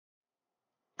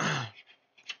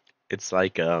It's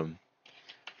like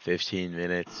 15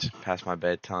 minutes past my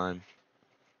bedtime.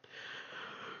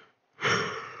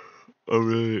 I'm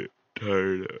really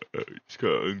tired. I just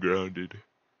got ungrounded.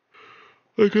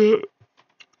 I got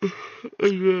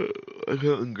I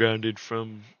got ungrounded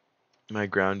from my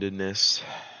groundedness.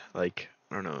 Like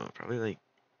I don't know, probably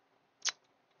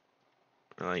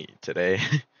like today.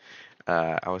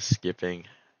 I was skipping,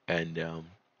 and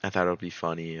I thought it would be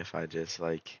funny if I just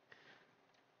like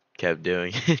kept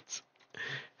doing it,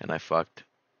 and I fucked.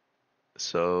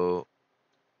 So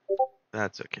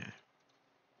that's okay.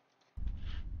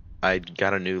 I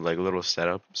got a new like little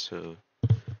setup, so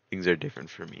things are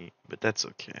different for me, but that's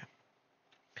okay.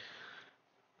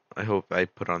 I hope I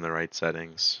put on the right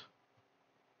settings.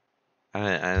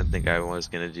 I don't think I was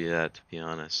gonna do that, to be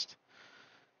honest.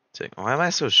 Why am I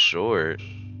so short?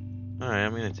 Alright,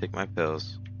 I'm gonna take my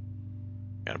pills.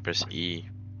 Gotta press E.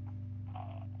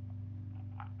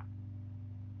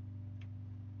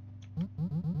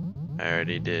 I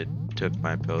already did. Took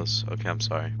my pills. Okay, I'm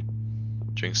sorry.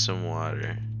 Drink some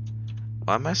water.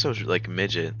 Why am I so like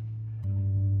midget?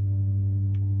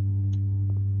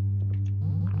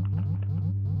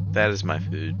 That is my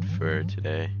food for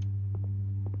today.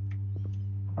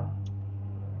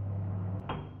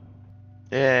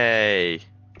 Yay!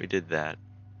 We did that.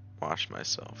 Wash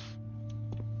myself.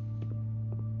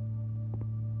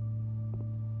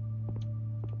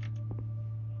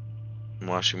 I'm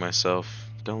washing myself.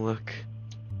 Don't look.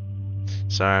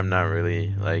 Sorry, I'm not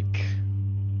really I'm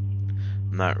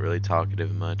not really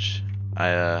talkative much.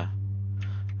 I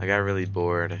got really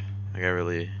bored. I got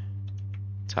really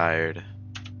tired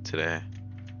today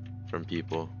from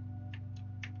people.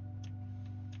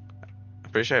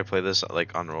 I'm pretty sure I played this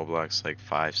like on Roblox like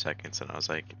 5 seconds and I was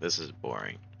like, this is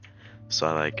boring. So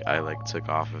I took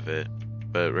off of it.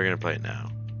 But we're gonna play it now.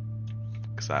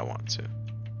 Because I want to.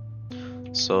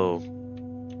 So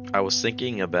I was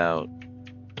thinking about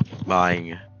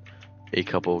buying a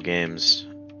couple games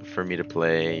for me to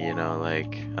play, you know,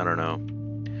 like I don't know,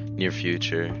 near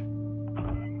future.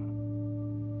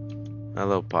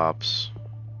 Hello Pops.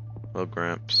 Hello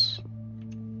Gramps.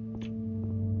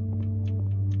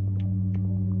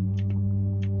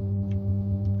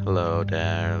 Hello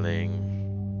darling.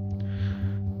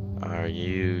 Are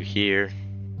you here?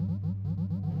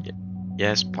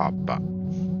 Yes, Papa.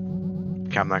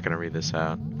 Okay, I'm not gonna read this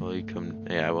out. Will you come?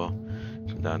 Yeah, I will.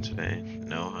 Come down today.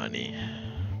 No, honey.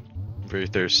 I'm very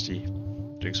thirsty.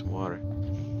 Drink some water.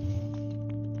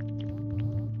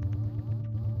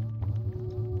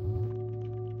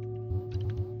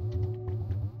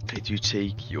 Did you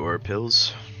take your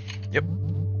pills? Yep.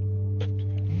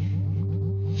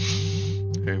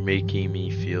 They're making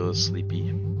me feel sleepy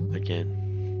again.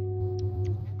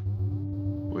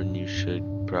 When you should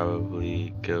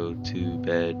probably go to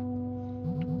bed.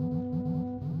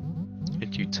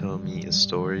 Could you tell me a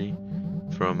story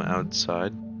from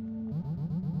outside,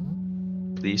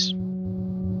 please?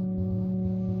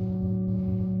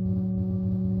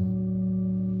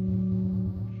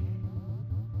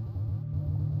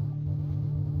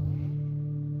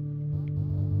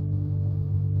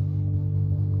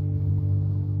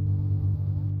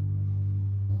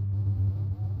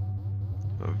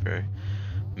 Over.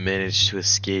 Managed to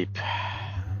escape.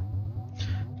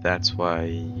 That's why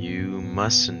you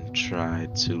mustn't try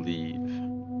to leave.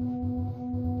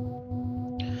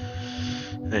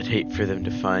 I'd hate for them to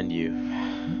find you.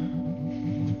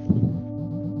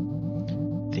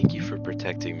 Thank you for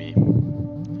protecting me.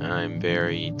 I'm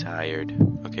very tired.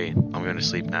 Okay, I'm gonna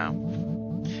sleep now.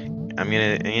 I'm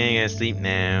gonna go sleep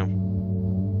now.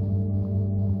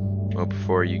 Well,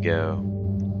 before you go,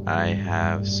 I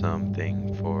have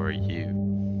something for you.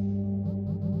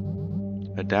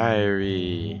 A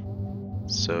diary,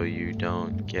 so you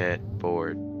don't get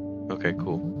bored. Okay,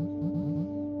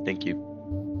 cool. Thank you.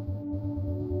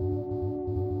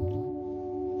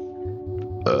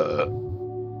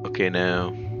 Okay,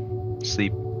 now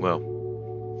sleep well.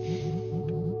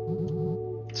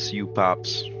 See you,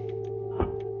 Pops.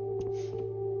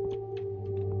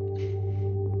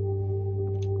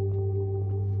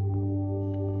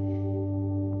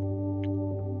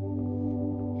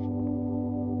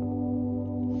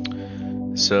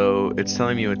 So it's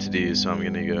telling me what to do, so I'm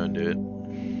gonna go and do it.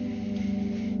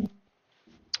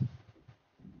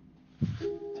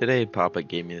 Today, Papa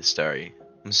gave me this diary.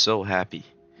 I'm so happy.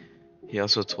 He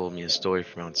also told me a story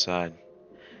from outside.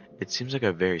 It seems like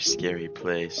a very scary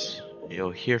place.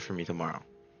 You'll hear from me tomorrow.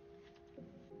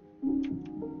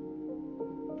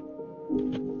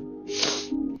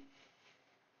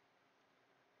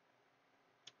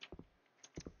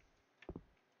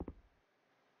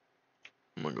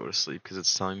 I'm gonna go to sleep because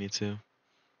it's telling me to.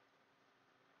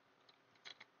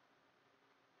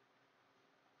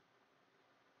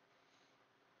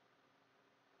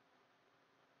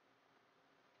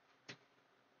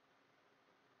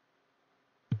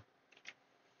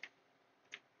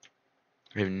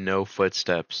 I have no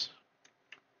footsteps.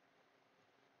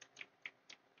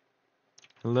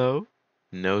 Hello?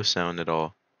 No sound at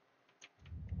all.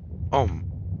 Oh,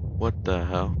 what the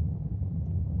hell?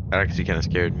 That actually kind of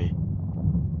scared me.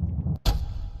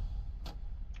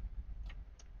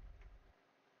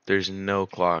 There's no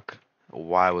clock.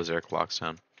 Why was there a clock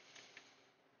sound?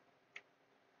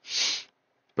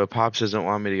 But Pops doesn't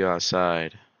want me to go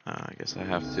outside. I guess I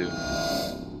have to.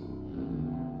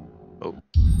 Oh,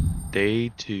 day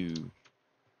 2.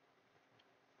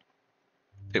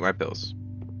 Take my pills.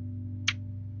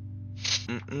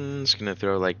 Just gonna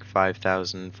throw like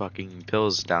 5,000 fucking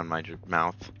pills down my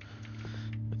mouth.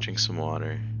 Drink some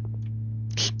water.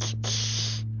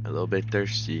 A little bit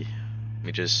thirsty. Let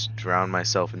me just drown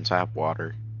myself in tap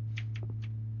water.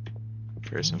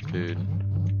 For some food.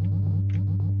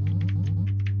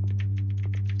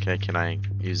 Okay, can I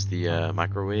use the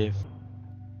microwave?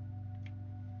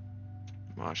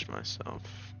 Wash myself.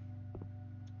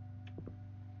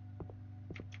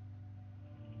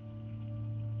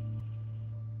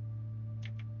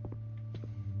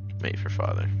 Mate for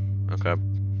father. Okay.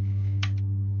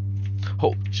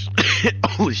 Holy shit.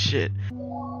 Holy shit.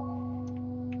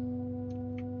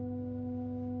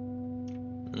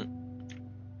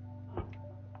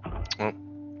 Oh,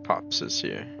 Pops is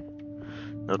here.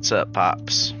 What's up,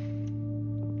 Pops?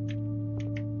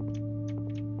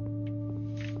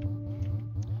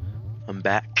 I'm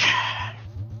back.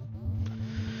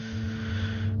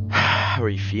 How are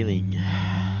you feeling?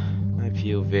 I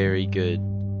feel very good.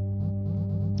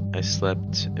 I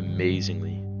slept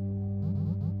amazingly,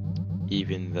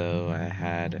 even though I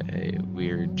had a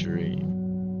weird dream.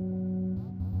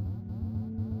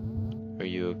 Are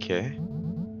you okay?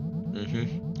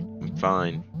 I'm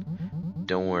fine.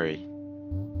 Don't worry.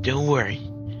 Don't worry.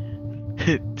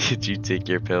 Did you take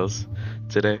your pills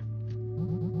today?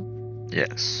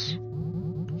 Yes.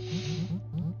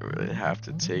 I really have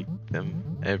to take them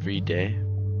every day.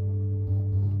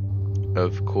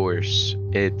 Of course,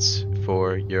 it's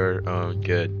for your own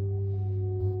good.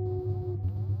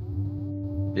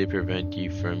 They prevent you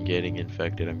from getting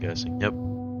infected, I'm guessing. Yep.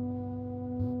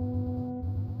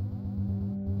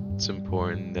 It's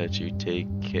important that you take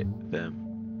them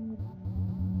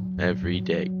every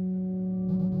day.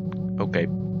 Okay.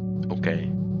 Okay.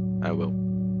 I will.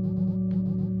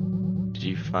 Did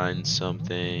you find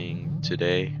something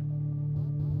today?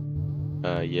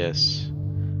 Yes.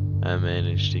 I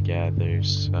managed to gather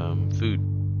some food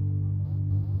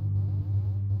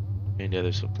and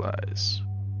other supplies.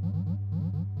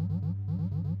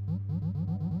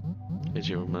 Did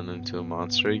you run into a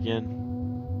monster again?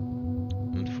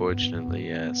 Unfortunately,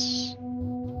 yes.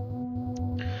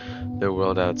 The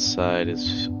world outside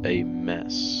is a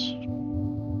mess.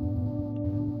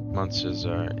 Monsters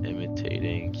are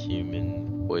imitating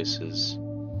human voices.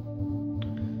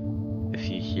 If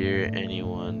you hear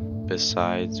anyone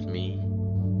besides me,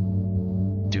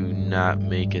 do not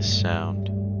make a sound.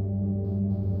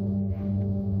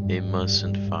 They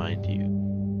mustn't find you.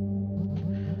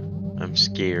 I'm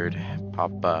scared,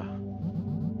 Papa.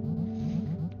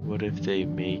 What if they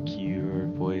make your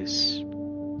voice?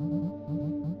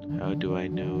 How do I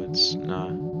know it's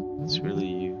not? It's really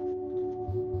you.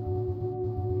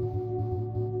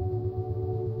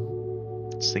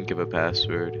 Let's think of a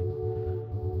password.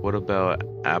 What about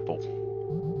Apple?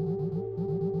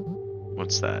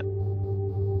 What's that?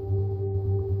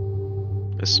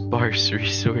 A sparse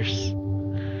resource.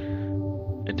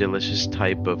 A delicious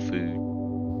type of food.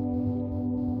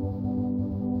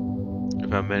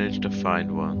 If I manage to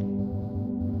find one,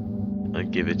 I'll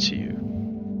give it to you.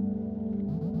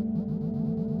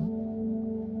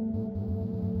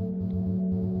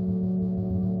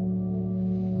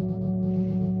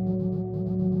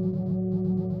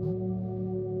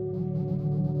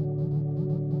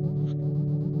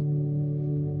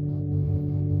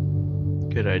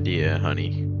 Good idea,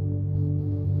 honey.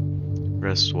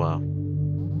 Rest well.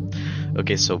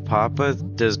 Okay, so Papa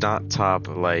does not talk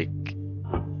like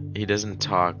he doesn't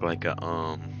talk like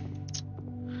a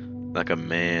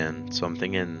man. So I'm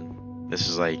thinking this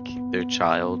is like their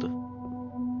child.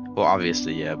 Well,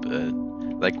 obviously, yeah, but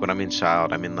like when I mean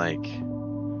child, I mean like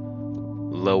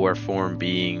lower form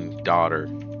being daughter,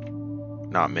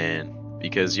 not man.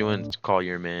 Because you wouldn't call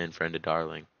your man friend a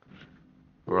darling.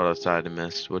 World outside the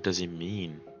mist. What does he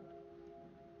mean?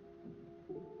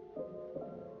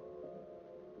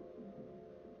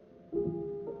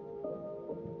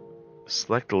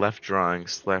 Select left drawing,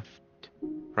 select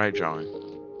right drawing.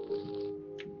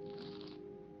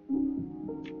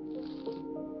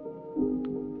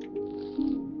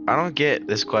 I don't get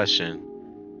this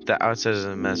question. The outside is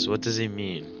a mess. What does he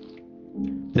mean?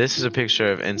 This is a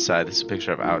picture of inside. This is a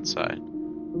picture of outside.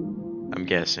 I'm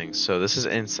guessing. So this is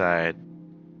inside.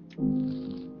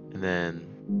 And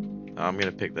then I'm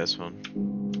gonna pick this one.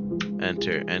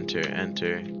 Enter, enter,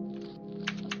 enter.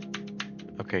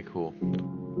 Okay, cool.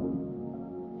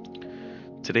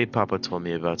 Today Papa told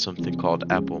me about something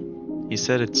called Apple. He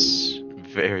said it's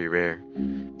very rare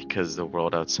because the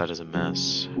world outside is a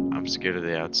mess. I'm scared of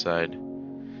the outside.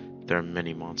 There are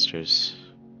many monsters.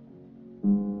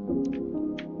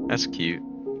 That's cute.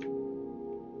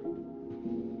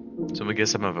 So I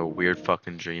guess I'm gonna have a weird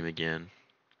fucking dream again.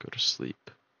 Go to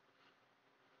sleep.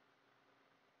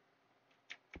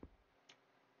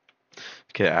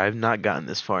 Okay, I've not gotten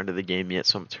this far into the game yet,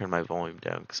 so I'm gonna turn my volume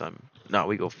down because I'm. No,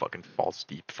 we go fucking false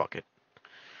deep. Fuck it.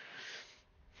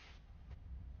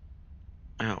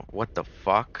 Oh, what the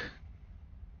fuck?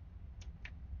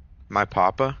 My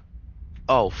papa?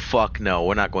 Oh, fuck no.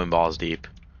 We're not going balls deep.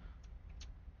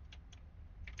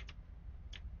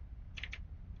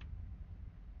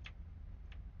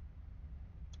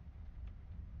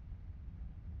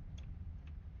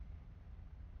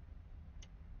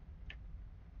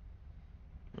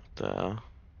 What the.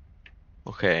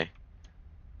 Okay.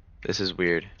 This is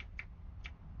weird.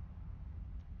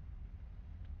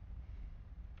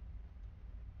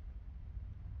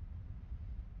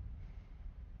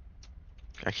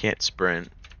 I can't sprint.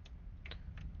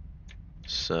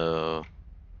 So.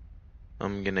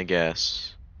 I'm gonna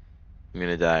guess. I'm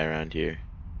gonna die around here.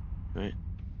 Right?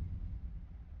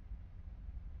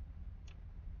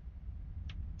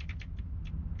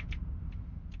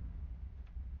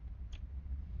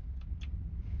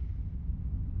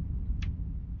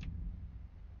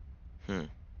 Hmm.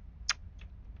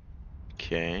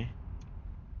 Okay.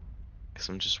 Because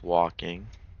I'm just walking.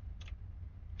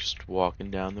 Just walking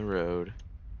down the road.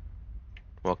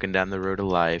 Walking down the road of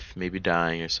life. Maybe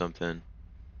dying or something.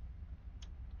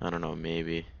 I don't know,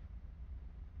 maybe.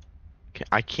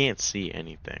 I can't see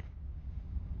anything.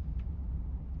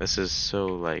 This is so,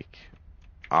 like,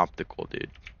 optical, dude.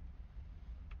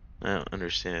 I don't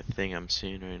understand a thing I'm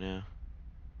seeing right now.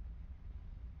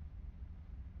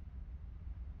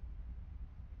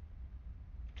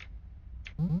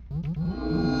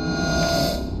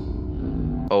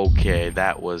 Okay,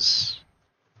 that was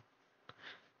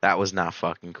not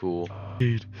fucking cool.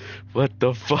 Dude, what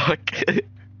the fuck?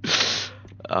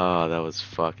 Oh, that was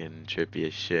fucking trippy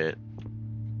as shit.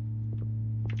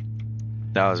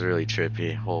 That was really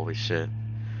trippy. Holy shit.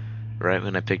 Right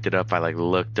when I picked it up, I like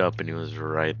looked up and he was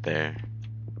right there.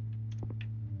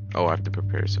 Oh, I have to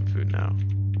prepare some food now.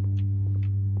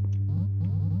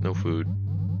 No food.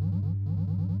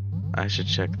 I should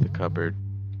check the cupboard.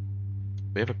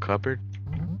 We have a cupboard?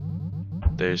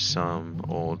 There's some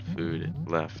old food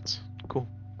left. Cool.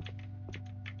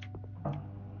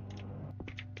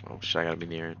 Oh shit, I gotta be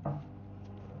near it.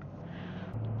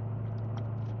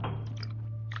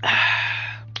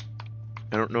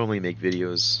 I don't normally make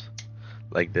videos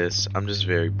like this. I'm just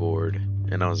very bored.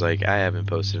 And I was like, I haven't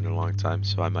posted in a long time,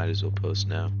 so I might as well post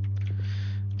now.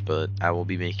 But I will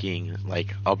be making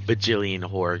like a bajillion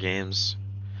horror games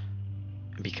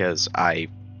because I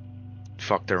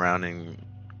fucked around and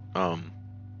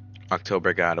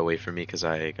October got away from me because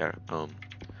I got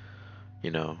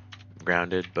you know,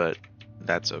 grounded, but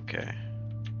that's okay.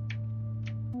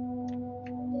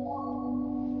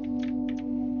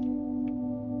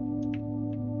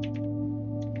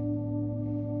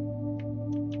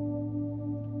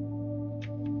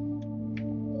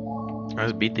 I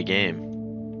just beat the game.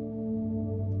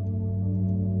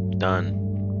 Done.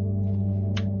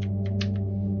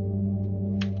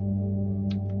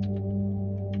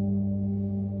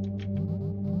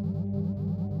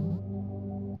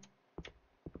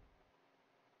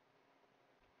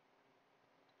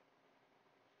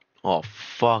 Oh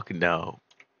fuck no.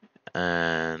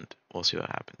 And we'll see what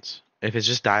happens. If it's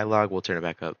just dialogue, we'll turn it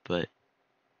back up, but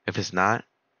if it's not,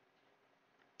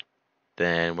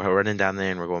 then we're running down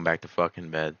there and we're going back to fucking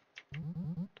bed.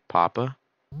 Papa?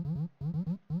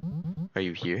 Are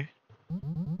you here?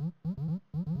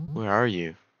 Where are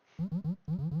you?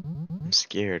 I'm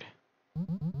scared.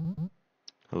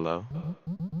 Hello?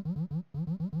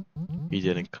 You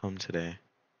didn't come today.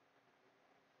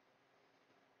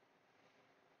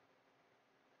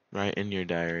 Right in your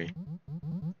diary.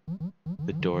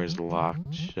 The door is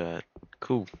locked shut.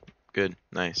 Cool. Good.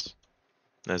 Nice.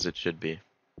 As it should be.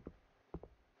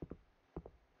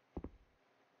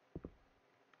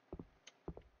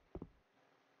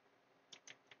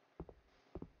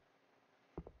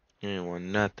 You ain't want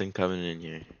nothing coming in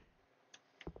here.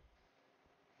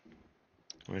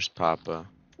 Where's Papa?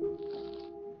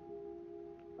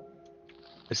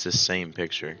 It's the same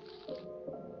picture.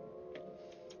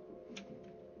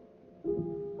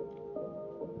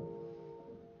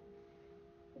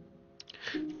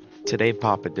 Today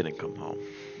Papa didn't come home.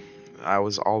 I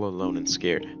was all alone and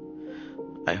scared.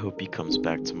 I hope he comes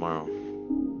back tomorrow.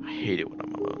 I hate it when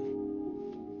I'm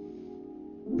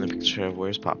alone. The picture of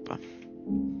where's Papa?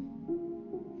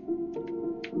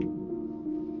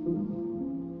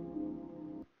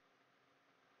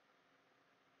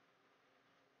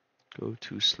 Go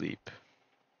to sleep.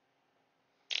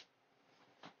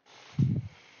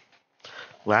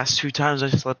 Last 2 times I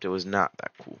slept, it was not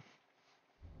that cool.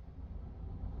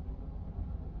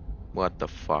 What the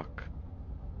fuck?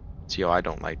 Yo, I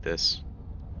don't like this.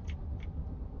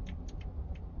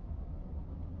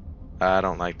 I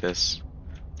don't like this.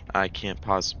 I can't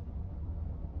pause.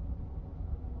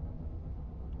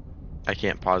 I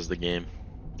can't pause the game.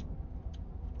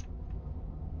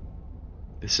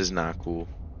 This is not cool.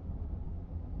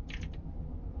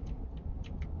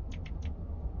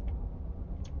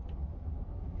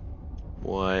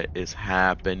 What is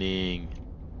happening?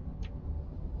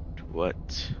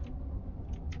 What?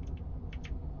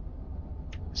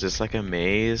 Is this like a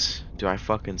maze? Do I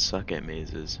fucking suck at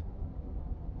mazes?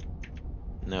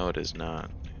 No, it is not.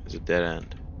 It's a dead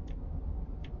end.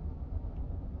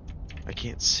 I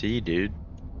can't see, dude.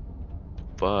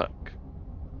 Fuck.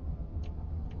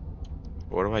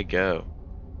 Where do I go?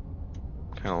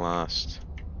 I'm kinda lost.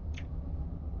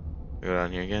 Go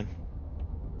down here again?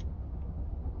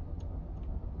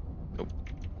 Nope.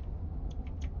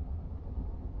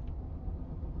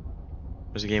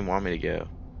 Where's the game want me to go?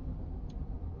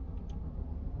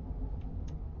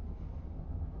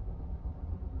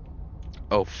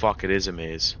 Oh fuck, it is a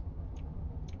maze.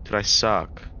 Dude, I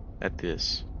suck at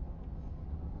this.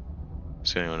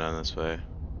 Just gonna go down this way.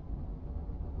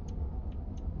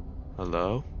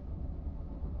 Hello?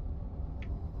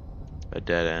 A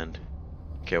dead end.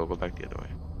 Okay, we'll go back the other way.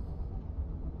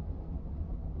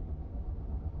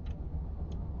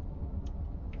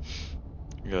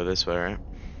 Go this way, right?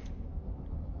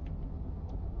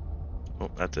 Oh,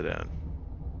 that's a dead end.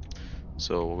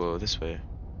 So we'll go this way.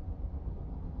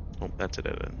 Oh, that's a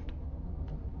dead end.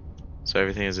 So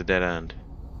everything is a dead end.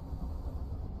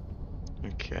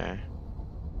 Okay.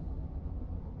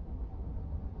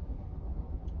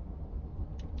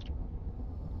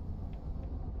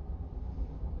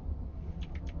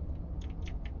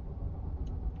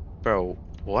 Bro,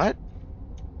 what?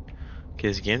 Okay,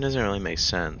 this game doesn't really make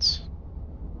sense.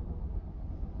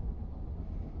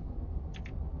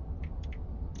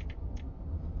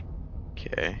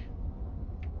 Okay.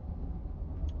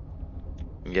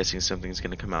 I'm guessing something's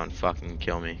gonna come out and fucking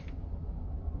kill me.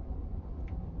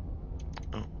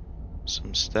 Oh,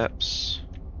 some steps.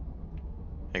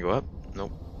 Can I go up?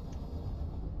 Nope.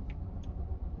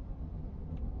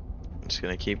 I'm just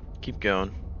gonna keep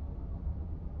going.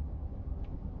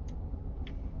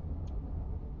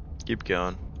 Keep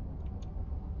going.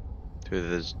 Through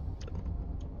this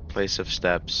place of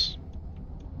steps.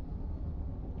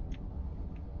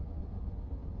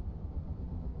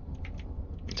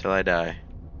 Until I die.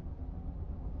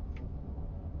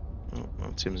 Oh,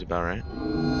 that seems about right.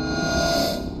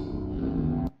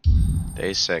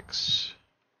 Day 6.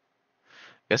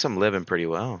 Guess I'm living pretty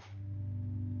well.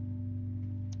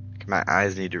 My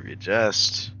eyes need to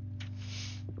readjust.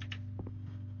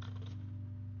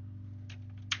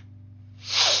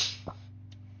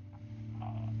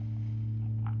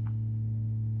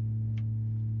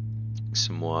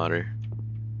 Some water.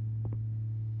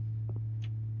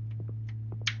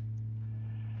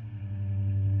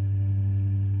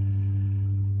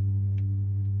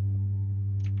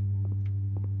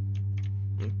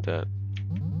 Like that.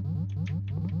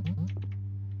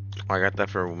 Oh, I got that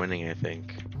for winning, I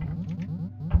think.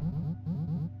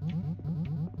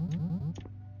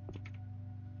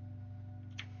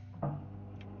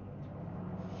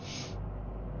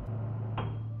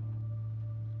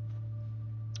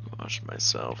 Wash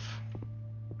myself.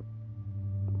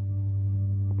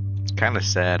 It's kind of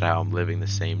sad how I'm living the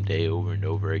same day over and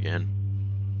over again.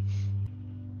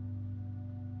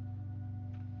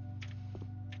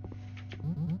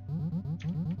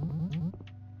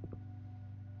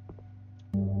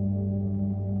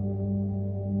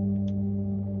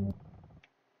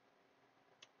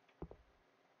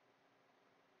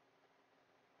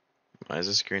 Why does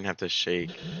the screen have to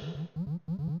shake?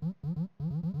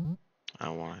 I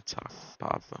want to talk to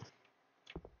Papa.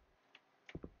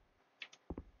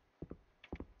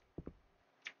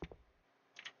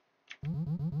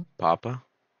 Papa?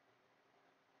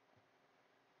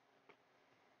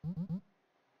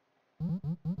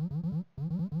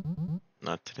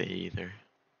 Not today either.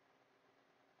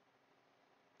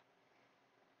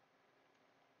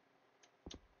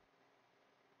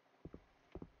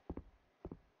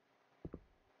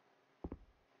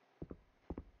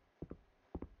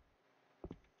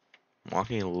 I'm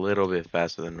walking a little bit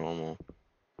faster than normal.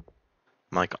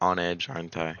 I'm like on edge,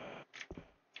 aren't I?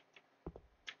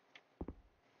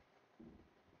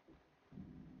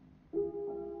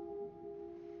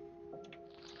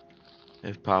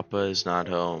 If Papa is not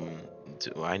home,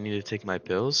 do I need to take my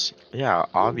pills? Yeah,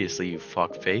 obviously, you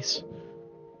fuckface.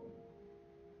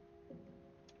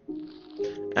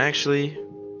 Actually,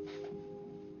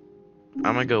 I'm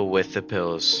gonna go with the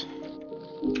pills.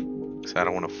 Cause I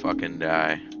don't wanna fucking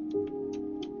die.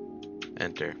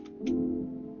 Enter.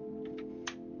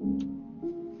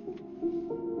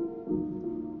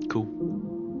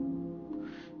 Cool.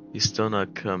 He's still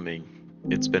not coming.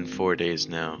 It's been 4 days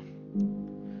now.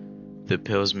 The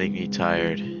pills make me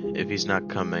tired. If he's not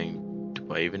coming,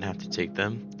 do I even have to take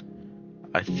them?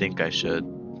 I think I should.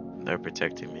 They're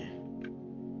protecting me.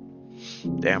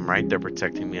 Damn right they're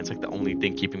protecting me. It's like the only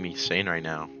thing keeping me sane right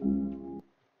now.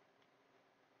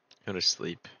 Go to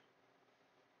sleep.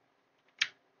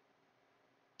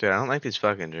 Dude, I don't like these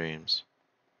fucking dreams.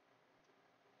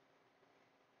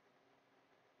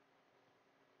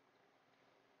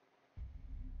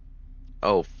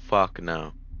 Oh, fuck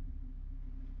no.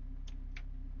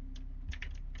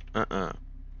 Uh-uh.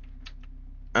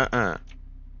 Uh-uh.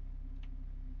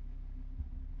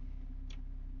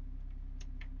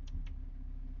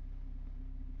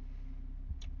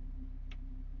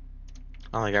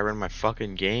 Oh, like I ran my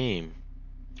fucking game.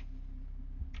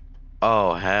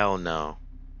 Oh, hell no.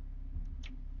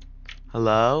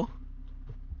 Hello?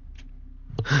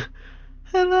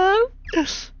 Hello?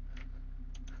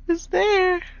 Who's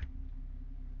there?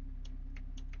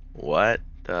 What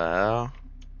the hell?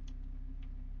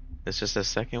 It's just a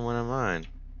second one of mine.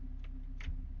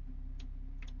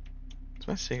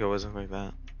 My single wasn't like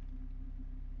that.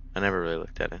 I never really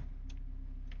looked at it.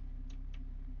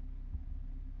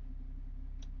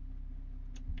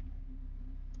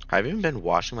 I've even been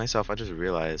washing myself. I just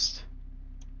realized.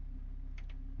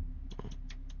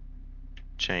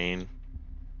 Chain.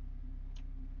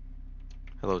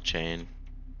 Hello, Chain.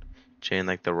 Chain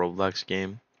like the Roblox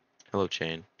game. Hello,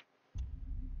 Chain.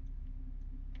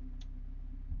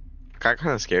 I got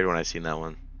kind of scared when I seen that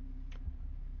one.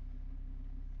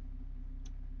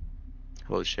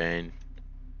 Hello, Chain.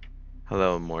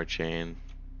 Hello, more Chain.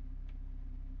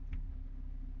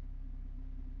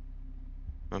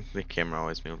 I don't think the camera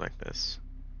always moves like this.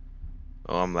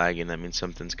 Oh, I'm lagging. That means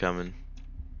something's coming.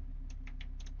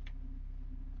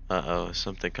 Uh-oh, is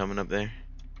something coming up there?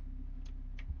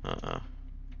 Uh-oh.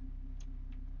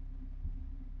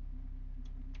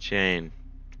 Chain.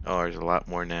 Oh, there's a lot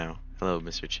more now. Hello,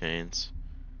 Mr. Chains.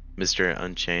 Mr.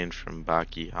 Unchained from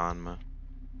Baki Hanma.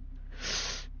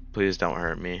 Please don't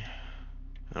hurt me.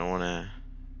 I don't wanna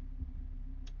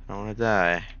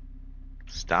die.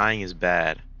 'Cause dying is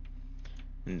bad.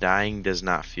 And dying does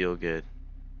not feel good.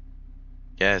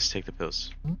 Yes, take the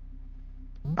pills.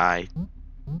 I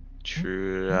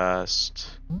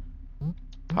trust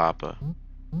Papa.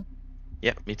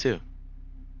 Yep, me too.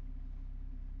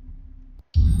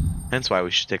 Hence why we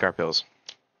should take our pills.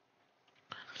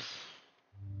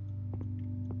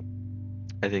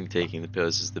 I think taking the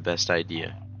pills is the best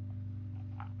idea.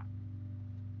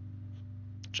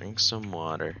 Drink some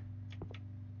water.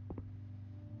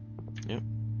 Yep.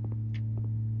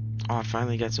 Oh, I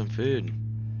finally got some food.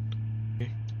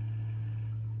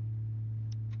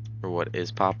 Or what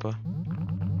is Papa?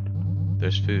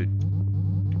 There's food.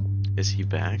 Is he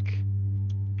back?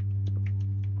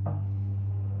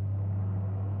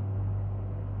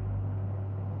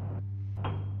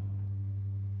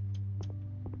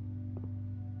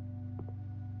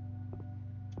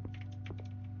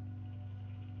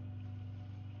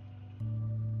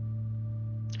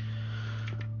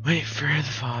 Wait for the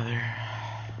father.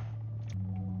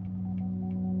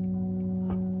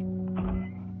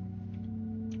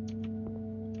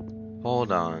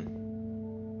 Hold on.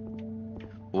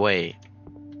 Wait.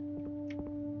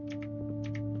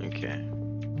 Okay.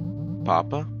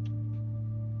 Papa?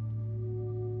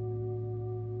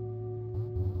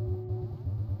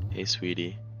 Hey,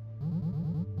 sweetie.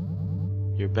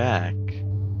 You're back.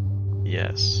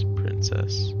 Yes,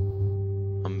 princess.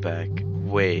 I'm back.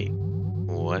 Wait.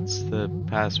 What's the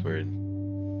password?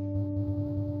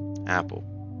 Apple.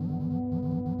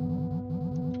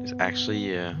 It's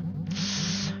actually,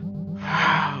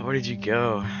 where did you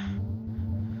go?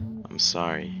 I'm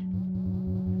sorry.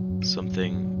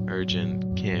 Something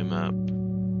urgent came up.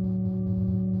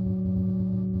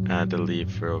 I had to leave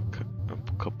for a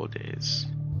couple days.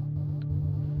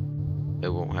 It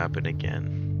won't happen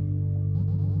again.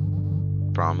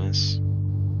 Promise?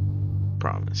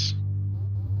 Promise.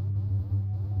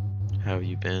 How have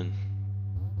you been?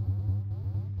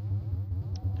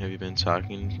 Have you been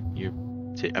taking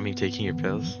your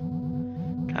pills?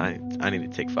 God, I need to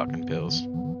take fucking pills.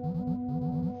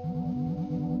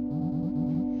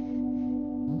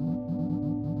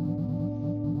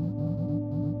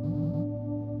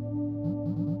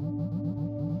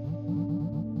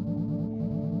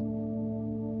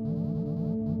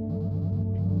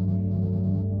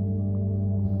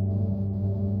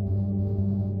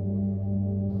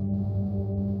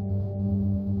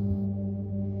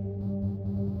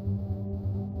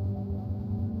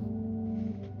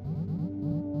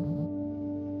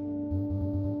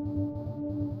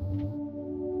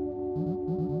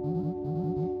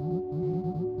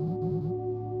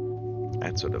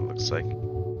 That's what it looks like.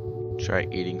 Try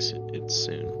eating it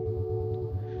soon.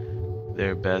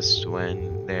 They're best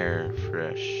when they're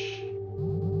fresh.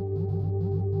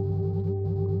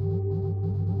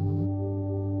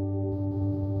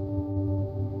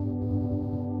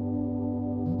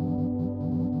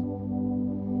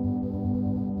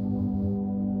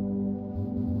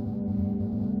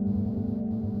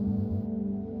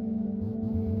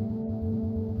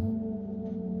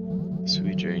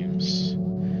 Sweet dreams.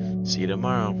 See you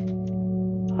tomorrow.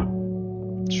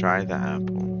 Try the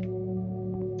apple.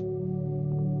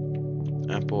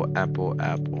 Apple, apple,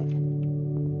 apple.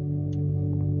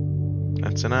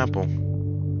 That's an apple.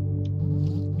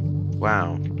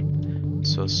 Wow.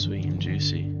 So sweet and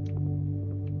juicy.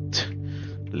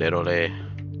 Literally.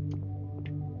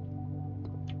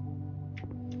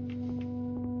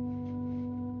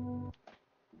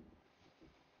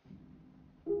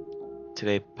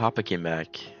 Today, Papa came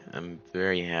back. I'm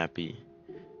very happy.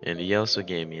 And he also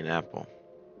gave me an apple.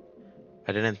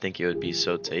 I didn't think it would be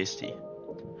so tasty.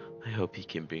 I hope he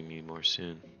can bring me more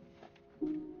soon.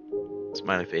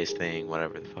 Smiley face thing,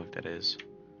 whatever the fuck that is.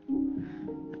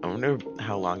 I wonder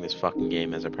how long this fucking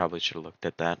game is. I probably should have looked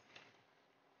at that.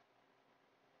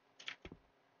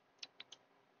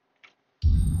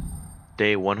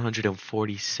 Day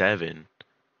 147.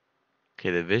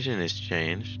 Okay, the vision has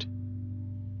changed.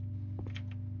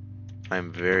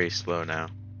 I'm very slow now.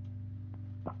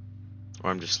 Or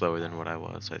I'm just slower than what I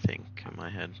was, I think, in my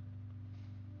head.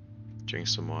 Drink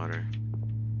some water.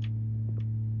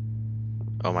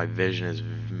 Oh, my vision is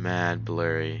mad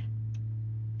blurry.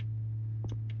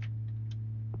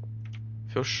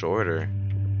 Feels shorter.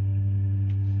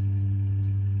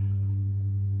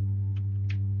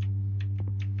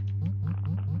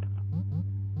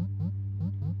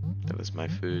 That was my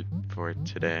food for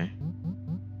today.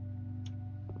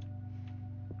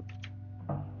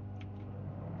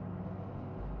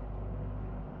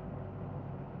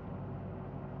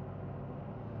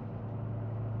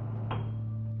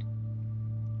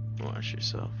 Wash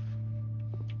yourself.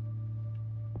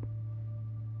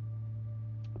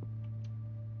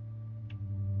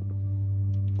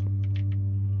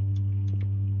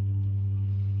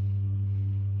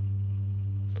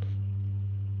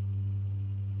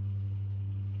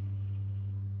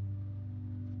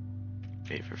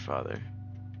 A for father.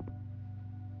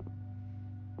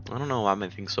 I don't know why my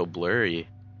thing's so blurry.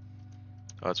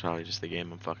 Oh, it's probably just the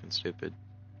game. I'm fucking stupid.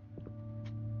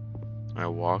 I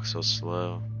walk so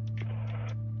slow.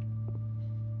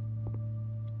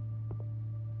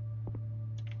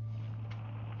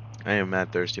 I am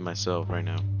mad thirsty myself right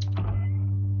now.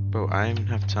 Bro, I don't even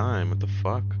have time. What the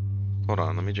fuck? Hold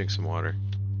on, let me drink some water.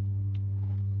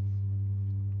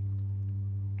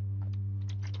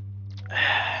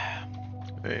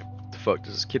 Wait, what the fuck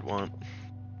does this kid want?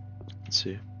 Let's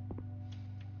see.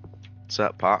 What's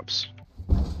that, Pops?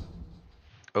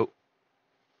 Oh.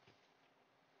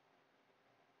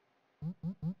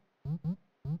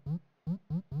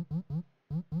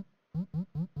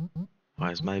 Why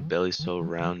is my belly so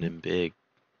round and big?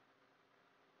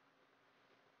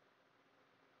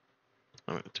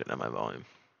 I'm gonna turn down my volume.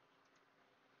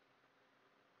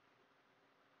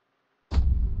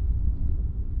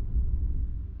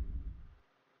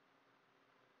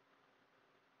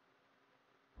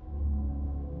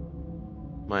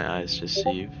 My eyes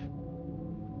deceive.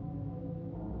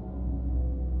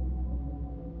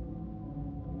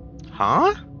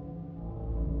 Huh?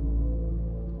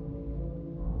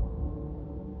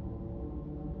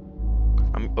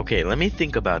 Okay, let me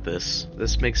think about this.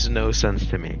 This makes no sense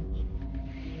to me.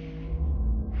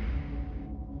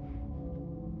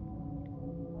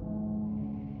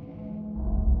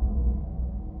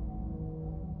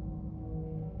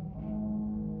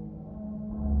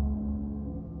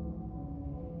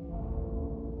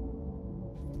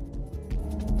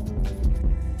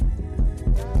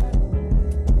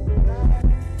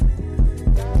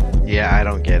 Yeah, I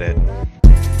don't get it.